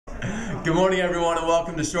Good morning, everyone, and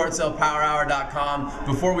welcome to ShortSalePowerHour.com.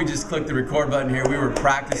 Before we just click the record button here, we were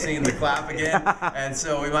practicing the clap again, and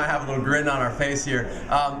so we might have a little grin on our face here.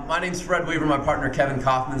 My name's Fred Weaver. My partner Kevin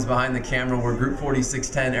Kaufman's behind the camera. We're Group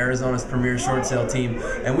 4610, Arizona's premier short sale team,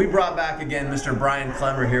 and we brought back again Mr. Brian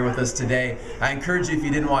Klemmer here with us today. I encourage you, if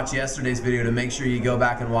you didn't watch yesterday's video, to make sure you go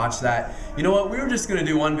back and watch that. You know what? We were just going to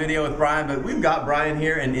do one video with Brian, but we've got Brian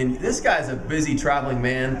here, and this guy's a busy traveling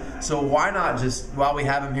man, so why not just, while we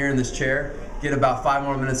have him here in this chair, get about 5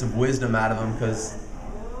 more minutes of wisdom out of him, because,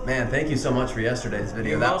 man, thank you so much for yesterday's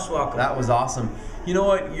video. You're most welcome. That was awesome. You know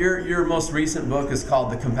what? Your most recent book is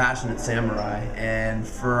called The Compassionate Samurai, and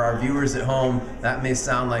for our viewers at home, that may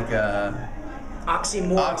sound like a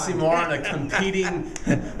oxymoron, a competing,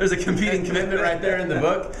 there's a competing commitment right there in the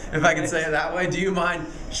book, if I can say it that way. Do you mind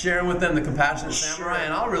sharing with them the Compassionate Samurai?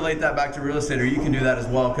 And I'll relate that back to real estate, or you can do that as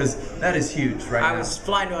well, because that is huge right now. I was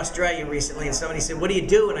flying to Australia recently, and somebody said, what do you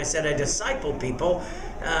do? And I said, I disciple people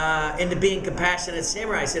into being compassionate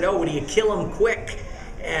samurai. I said, oh, do you kill them quick?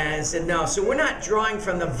 And I said, no. So we're not drawing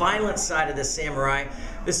from the violent side of the samurai.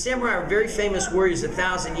 The samurai are very famous warriors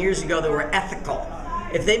 1,000 years ago that were ethical.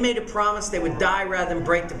 If they made a promise, they would die rather than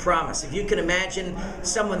break the promise. If you can imagine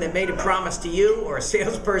someone that made a promise to you, or a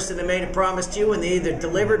salesperson that made a promise to you and they either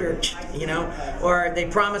delivered or, or they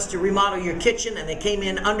promised to remodel your kitchen and they came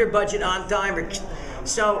in under budget on time, or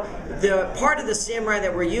so the part of the samurai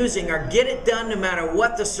that we're using are get it done no matter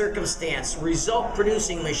what the circumstance, result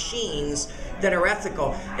producing machines that are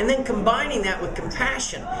ethical. And then combining that with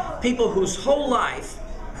compassion, people whose whole life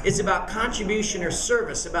is about contribution or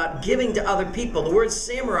service, about giving to other people. The word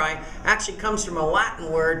samurai actually comes from a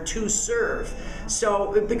Latin word, to serve.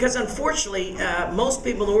 So, because unfortunately, most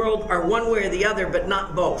people in the world are one way or the other, but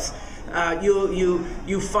not both.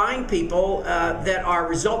 You find people that are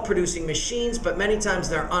result-producing machines, but many times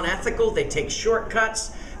they're unethical. They take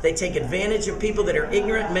shortcuts. They take advantage of people that are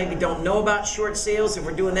ignorant, maybe don't know about short sales, if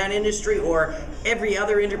we're doing that industry, or every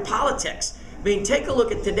other politics. I mean, take a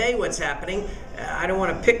look at today what's happening. I don't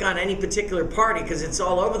want to pick on any particular party because it's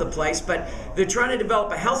all over the place, but they're trying to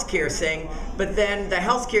develop a healthcare thing, but then the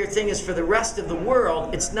healthcare thing is for the rest of the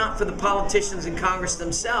world. It's not for the politicians in Congress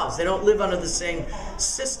themselves. They don't live under the same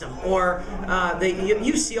system. Or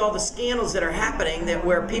you see all the scandals that are happening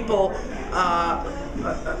where people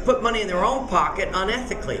put money in their own pocket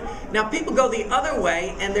unethically. Now, people go the other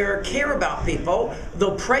way and they care about people.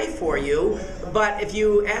 They'll pray for you, but if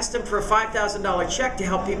you ask them for a $5,000 check to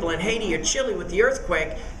help people in Haiti or Chile with the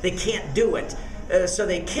earthquake, they can't do it. So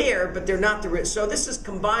they care, but they're not so this is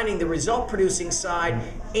combining the result-producing side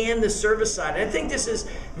and the service side. And I think this is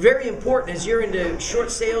very important as you're into short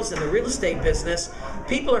sales and the real estate business.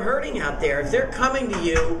 People are hurting out there. If they're coming to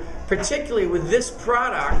you, particularly with this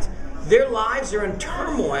product, their lives are in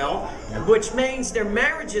turmoil, which means their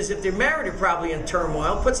marriages, if they're married, are probably in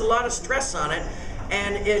turmoil, puts a lot of stress on it.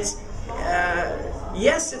 And it's,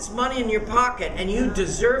 yes, it's money in your pocket, and you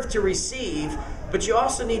deserve to receive, but you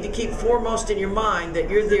also need to keep foremost in your mind that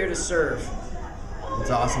you're there to serve. It's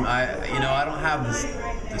awesome. I don't have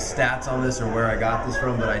the stats on this or where I got this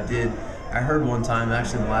from, but I heard one time,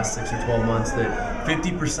 actually in the last 6 or 12 months, that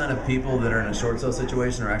 50% of people that are in a short sale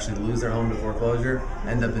situation or actually lose their home to foreclosure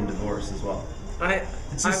end up in divorce as well.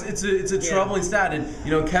 It's a troubling stat, and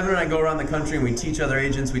Kevin and I go around the country and we teach other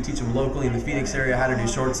agents. We teach them locally in the Phoenix area how to do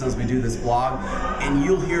short sales. We do this blog, and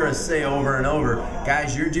you'll hear us say over and over,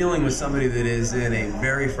 guys, you're dealing with somebody that is in a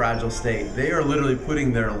very fragile state. They are literally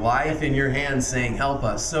putting their life in your hands, saying, help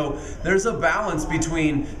us. So there's a balance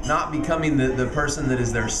between not becoming the person that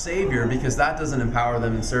is their savior, because that doesn't empower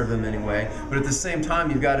them and serve them anyway, but at the same time,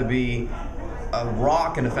 you've got to be a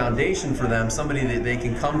rock and a foundation for them, somebody that they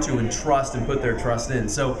can come to and trust and put their trust in.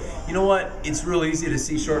 So, you know what? It's real easy to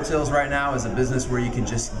see short sales right now as a business where you can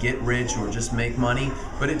just get rich or just make money,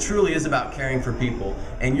 but it truly is about caring for people.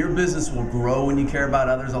 And your business will grow when you care about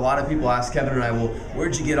others. A lot of people ask Kevin and I, well,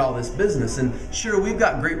 where'd you get all this business? And sure, we've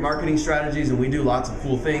got great marketing strategies and we do lots of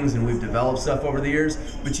cool things and we've developed stuff over the years,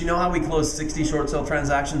 but you know how we closed 60 short sale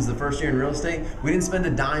transactions the first year in real estate? We didn't spend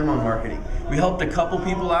a dime on marketing. We helped a couple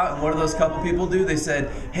people out, and what do those couple people do? They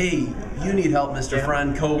said, hey, you need help, Mr.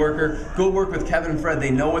 Friend, coworker, go work with Kevin and Fred.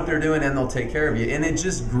 They know what they're doing and they'll take care of you. And it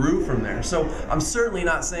just grew from there. So I'm certainly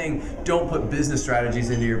not saying don't put business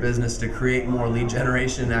strategies into your business to create more lead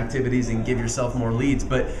generation activities and give yourself more leads.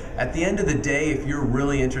 But at the end of the day, if you're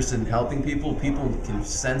really interested in helping people, people can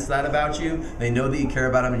sense that about you. They know that you care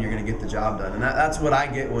about them and you're going to get the job done. And that's what I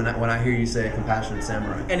get when I hear you say a compassionate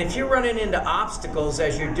samurai. And if you're running into obstacles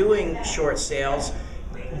as you're doing short sales,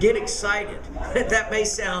 get excited. That may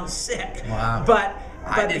sound sick, wow, but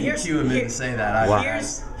I didn't cue him in to say that.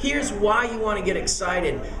 Here's why you want to get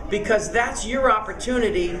excited, because that's your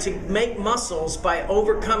opportunity to make muscles by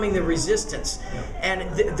overcoming the resistance.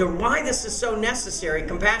 And the why this is so necessary,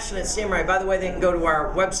 Compassionate Samurai, by the way, they can go to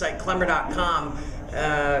our website, Klemmer.com,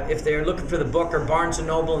 if they're looking for the book, or Barnes &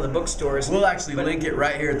 Noble in the bookstores. We'll actually link it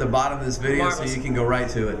right here at the bottom of this video, Marvelous. so you can go right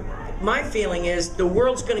to it. My feeling is the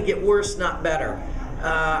world's going to get worse, not better.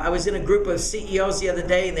 I was in a group of CEOs the other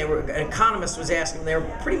day, and an economist was asking. They were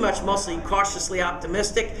pretty much mostly cautiously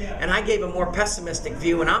optimistic, and I gave a more pessimistic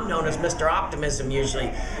view. And I'm known as Mr. Optimism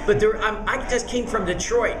usually, but I just came from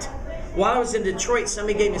Detroit. While I was in Detroit,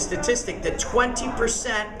 somebody gave me a statistic that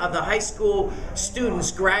 20% of the high school students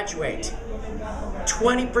graduate.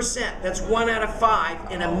 20%, that's 1 out of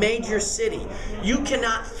 5 in a major city. You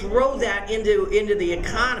cannot throw that into the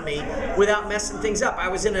economy without messing things up. I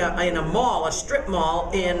was in a mall, a strip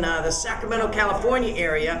mall in the Sacramento, California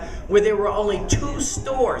area, where there were only 2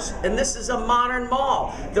 stores, and this is a modern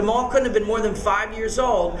mall. The mall couldn't have been more than 5 years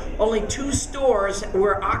old. Only 2 stores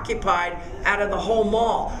were occupied out of the whole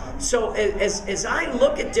mall. So as I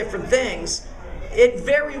look at different things, it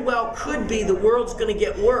very well could be the world's going to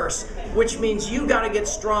get worse, which means you got to get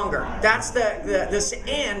stronger. That's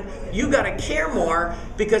and you got to care more,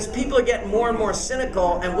 because people are getting more and more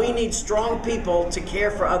cynical, and we need strong people to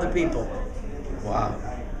care for other people. Wow.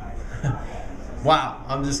 Wow.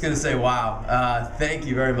 I'm just going to say wow. Thank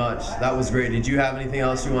you very much. That was great. Did you have anything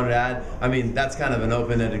else you wanted to add? I mean, that's kind of an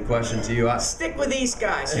open-ended question to you. Stick with these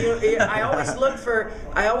guys. I always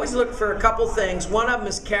look for a couple things. One of them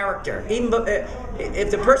is character. Even if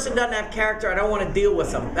the person doesn't have character, I don't want to deal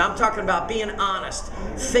with them. I'm talking about being honest,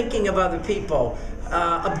 thinking of other people,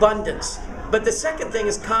 abundance. But the second thing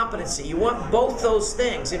is competency. You want both those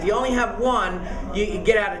things. If you only have one, you can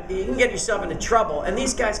get yourself into trouble. And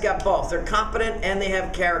these guys got both. They're competent and they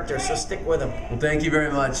have character, so stick with them. Well, thank you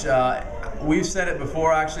very much. We've said it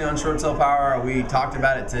before, actually, on Short Sale Power. We talked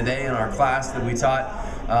about it today in our class that we taught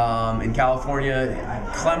in California.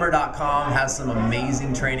 Klemmer.com has some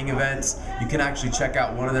amazing training events. You can actually check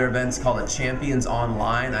out one of their events called a Champions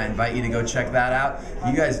Online. I invite you to go check that out.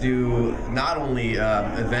 You guys do not only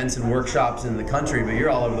events and workshops in the country, but you're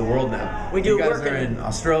all over the world now. We do. You guys are in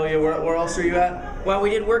Australia. Where else are you at? Well, we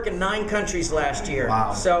did work in 9 countries last year.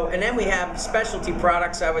 Wow. So, and then we have specialty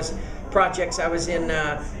products. I was in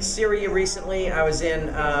Syria recently. I was in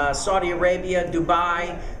Saudi Arabia,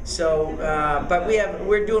 Dubai. So, but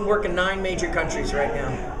we're doing work in 9 major countries right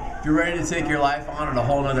now. If you're ready to take your life on at a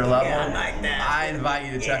whole nother level, yeah, I like that. I invite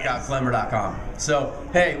you to check out Klemmer.com. So,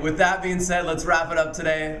 hey, with that being said, let's wrap it up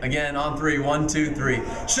today. Again, on 3, 1, 2, 3.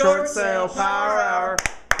 Short Sale Power Hour.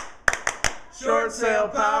 Short Sale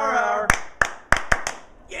Power Hour.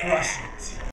 Yeah.